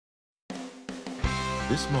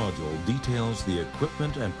This module details the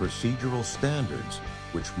equipment and procedural standards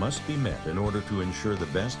which must be met in order to ensure the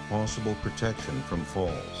best possible protection from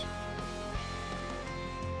falls.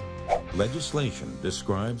 Legislation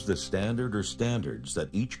describes the standard or standards that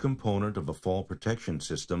each component of a fall protection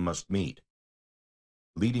system must meet.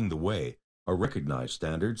 Leading the way are recognized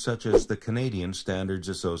standards such as the Canadian Standards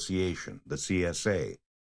Association, the CSA,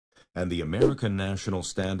 and the American National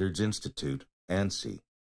Standards Institute, ANSI.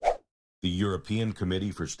 The European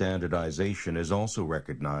Committee for Standardization is also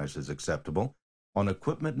recognized as acceptable on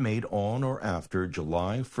equipment made on or after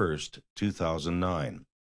July 1st, 2009.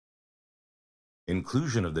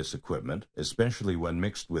 Inclusion of this equipment, especially when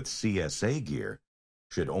mixed with CSA gear,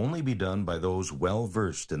 should only be done by those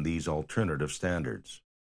well-versed in these alternative standards.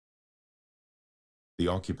 The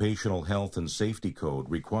Occupational Health and Safety Code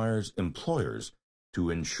requires employers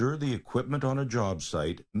to ensure the equipment on a job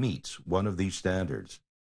site meets one of these standards.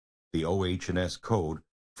 The OH&S Code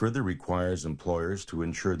further requires employers to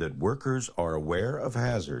ensure that workers are aware of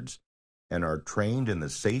hazards and are trained in the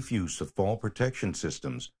safe use of fall protection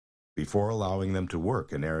systems before allowing them to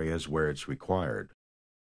work in areas where it's required.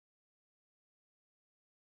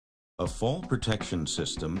 A fall protection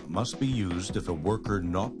system must be used if a worker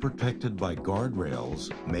not protected by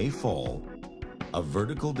guardrails may fall a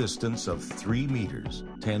vertical distance of 3 meters,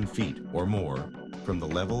 10 feet or more, from the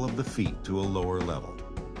level of the feet to a lower level.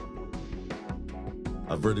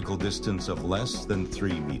 A vertical distance of less than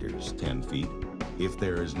 3 meters, 10 feet, if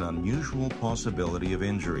there is an unusual possibility of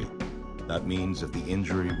injury. That means if the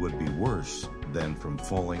injury would be worse than from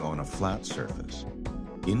falling on a flat surface,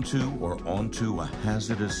 into or onto a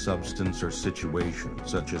hazardous substance or situation,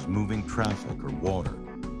 such as moving traffic or water,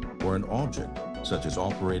 or an object, such as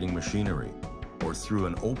operating machinery, or through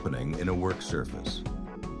an opening in a work surface.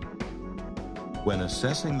 When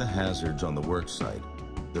assessing the hazards on the work site,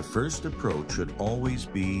 the first approach should always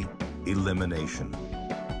be elimination.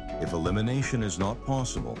 If elimination is not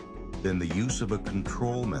possible, then the use of a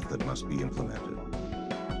control method must be implemented.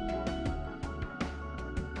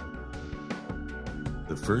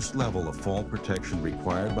 The first level of fall protection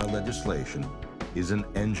required by legislation is an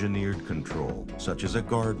engineered control, such as a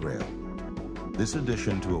guardrail. This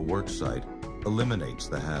addition to a work site eliminates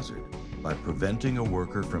the hazard by preventing a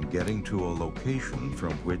worker from getting to a location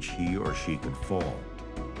from which he or she could fall.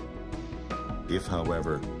 If,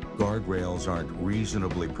 however, guardrails aren't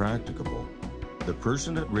reasonably practicable, the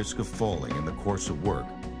person at risk of falling in the course of work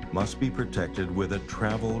must be protected with a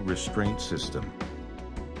travel restraint system.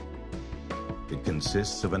 It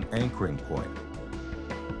consists of an anchoring point,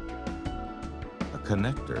 a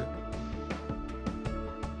connector,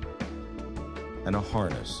 and a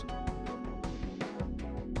harness.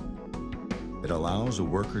 It allows a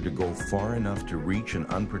worker to go far enough to reach an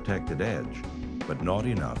unprotected edge, but not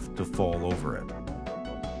enough to fall over it.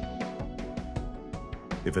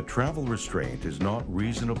 If a travel restraint is not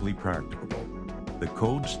reasonably practicable, the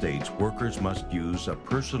code states workers must use a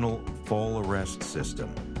personal fall arrest system.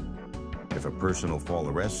 If a personal fall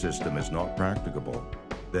arrest system is not practicable,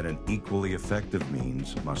 then an equally effective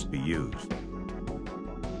means must be used.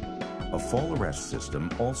 A fall arrest system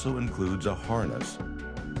also includes a harness,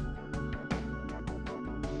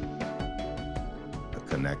 a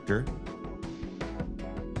connector,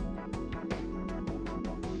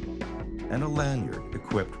 and a lanyard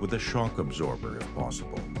equipped with a shock absorber if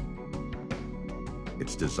possible.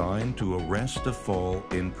 It's designed to arrest a fall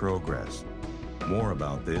in progress. More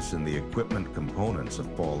about this in the equipment components of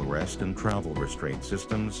fall arrest and travel restraint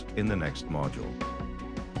systems in the next module.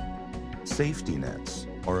 Safety nets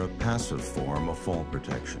are a passive form of fall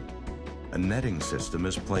protection. A netting system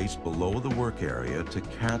is placed below the work area to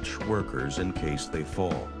catch workers in case they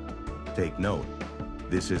fall. Take note,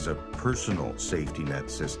 this is a personal safety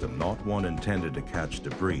net system, not one intended to catch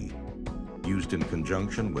debris. Used in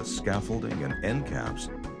conjunction with scaffolding and end caps,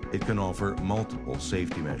 it can offer multiple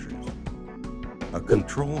safety measures. A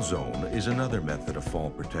control zone is another method of fall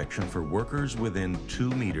protection for workers within 2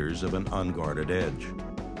 meters of an unguarded edge.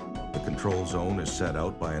 The control zone is set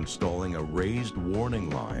out by installing a raised warning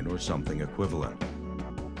line or something equivalent.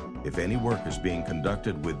 If any work is being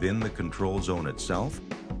conducted within the control zone itself,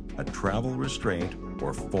 a travel restraint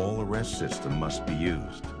or fall arrest system must be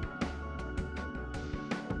used.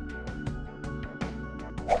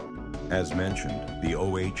 As mentioned, the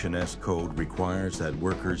OH&S code requires that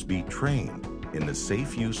workers be trained in the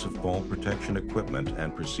safe use of fall protection equipment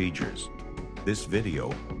and procedures. This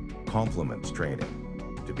video complements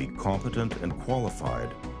training. To be competent and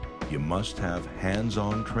qualified, you must have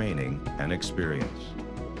hands-on training and experience.